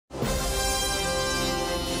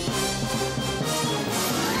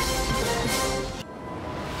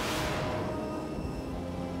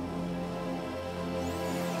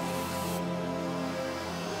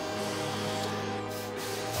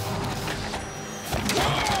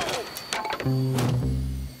Hey,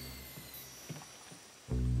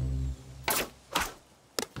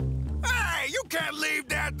 you can't leave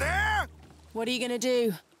that there! What are you gonna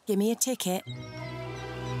do? Give me a ticket.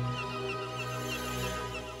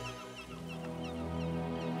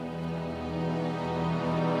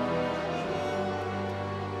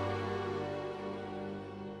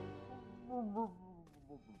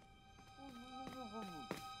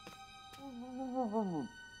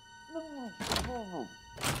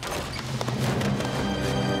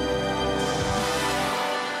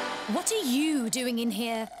 What are you doing in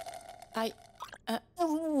here?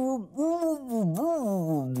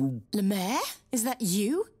 Lemaire? Is that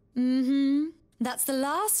you? Mm-hmm. That's the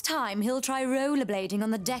last time he'll try rollerblading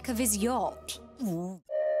on the deck of his yacht.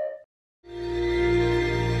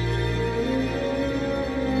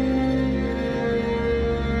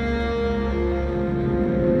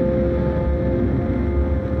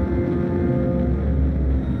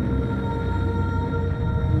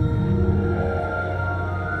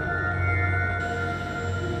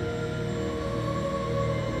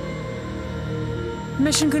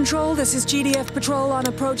 Mission Control, this is GDF Patrol on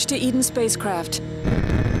approach to Eden spacecraft.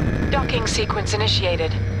 Docking sequence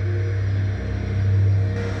initiated.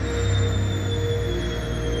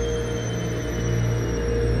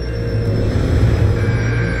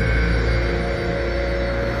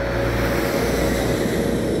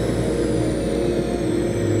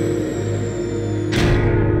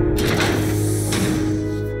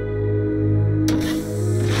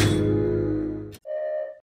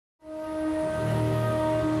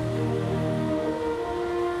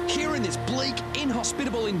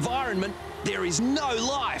 Inhospitable environment, there is no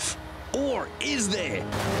life. Or is there?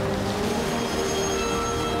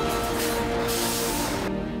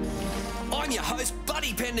 I'm your host,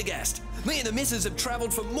 Buddy Pendergast. Me and the missus have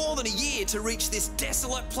travelled for more than a year to reach this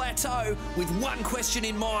desolate plateau with one question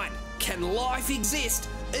in mind. Can life exist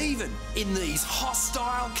even in these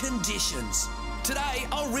hostile conditions? Today,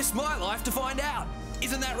 I'll risk my life to find out.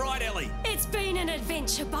 Isn't that right, Ellie? It's been an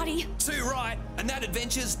adventure, buddy. Too right, and that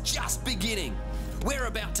adventure's just beginning. We're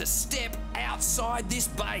about to step outside this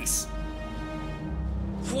base.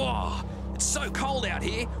 Whoa, it's so cold out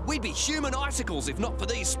here, we'd be human icicles if not for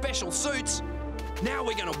these special suits. Now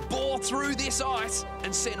we're gonna bore through this ice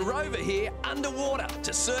and send Rover here underwater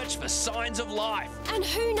to search for signs of life. And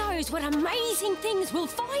who knows what amazing things we'll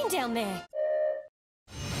find down there.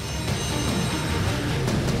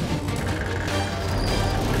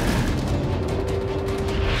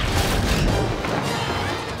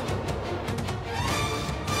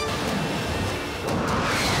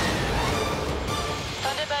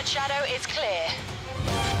 Shadow is clear.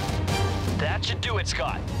 That should do it,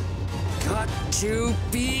 Scott. Got to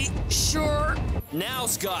be sure. Now,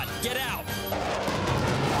 Scott, get out.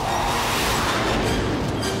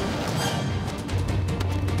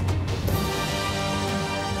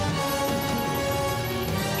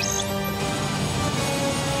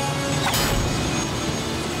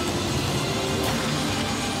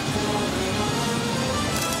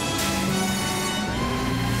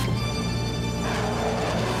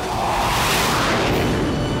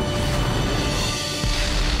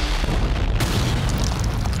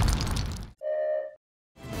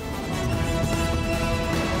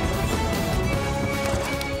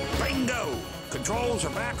 Controls are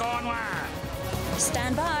back online.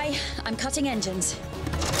 Stand by. I'm cutting engines.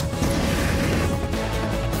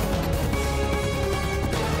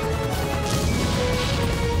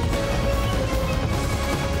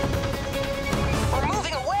 We're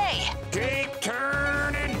moving away. Keep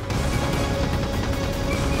turning.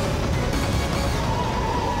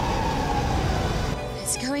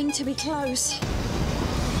 It's going to be close.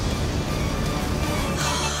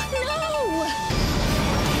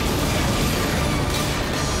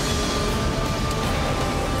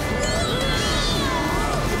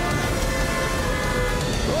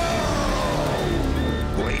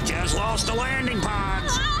 Lost the landing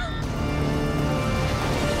pods.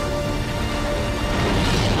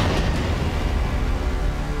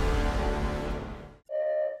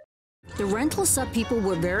 The rental sub people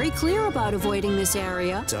were very clear about avoiding this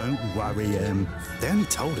area. Don't worry, they only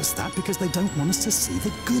told us that because they don't want us to see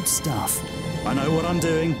the good stuff. I know what I'm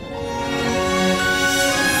doing.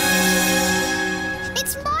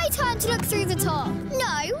 It's my turn to look through the top.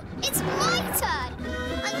 No, it's my turn.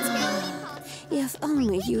 If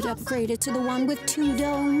only you'd upgraded to the one with 2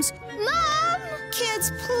 domes. Mom! Kids,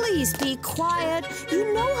 please be quiet.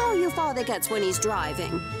 You know how your father gets when he's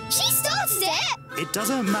driving. She started it! It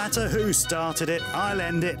doesn't matter who started it, I'll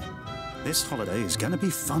end it. This holiday is going to be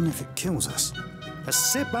fun if it kills us. Let's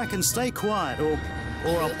sit back and stay quiet, or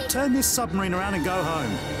I'll turn this submarine around and go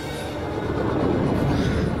home.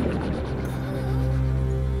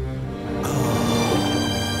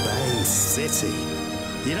 Bay City.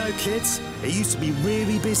 You know, kids, it used to be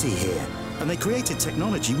really busy here, and they created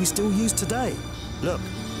technology we still use today. Look,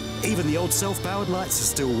 even the old self-powered lights are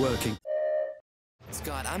still working.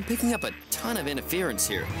 Scott, I'm picking up a ton of interference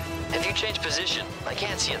here. If you change position, I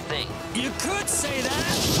can't see a thing. You could say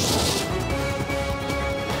that.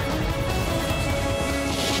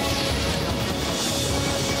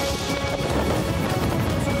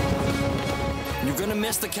 You're gonna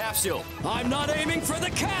miss the capsule. I'm not aiming for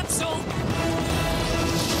the capsule.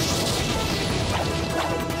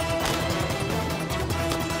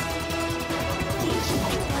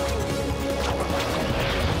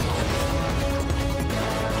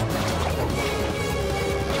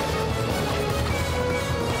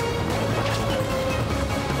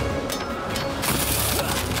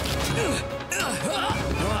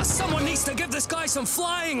 Someone needs to give this guy some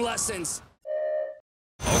flying lessons.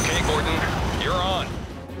 Okay, Gordon, you're on.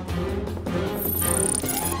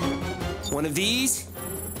 One of these,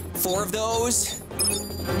 4 of those.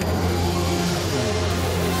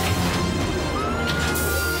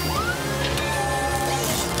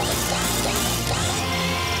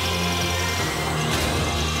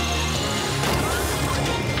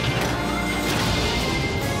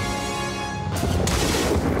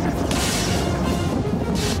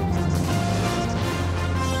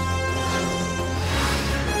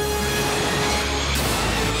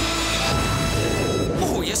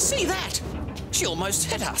 See that? She almost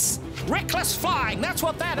hit us. Reckless flying, that's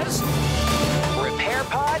what that is. Repair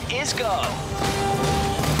pod is go.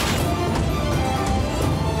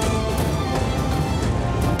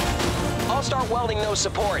 I'll start welding those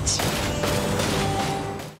supports.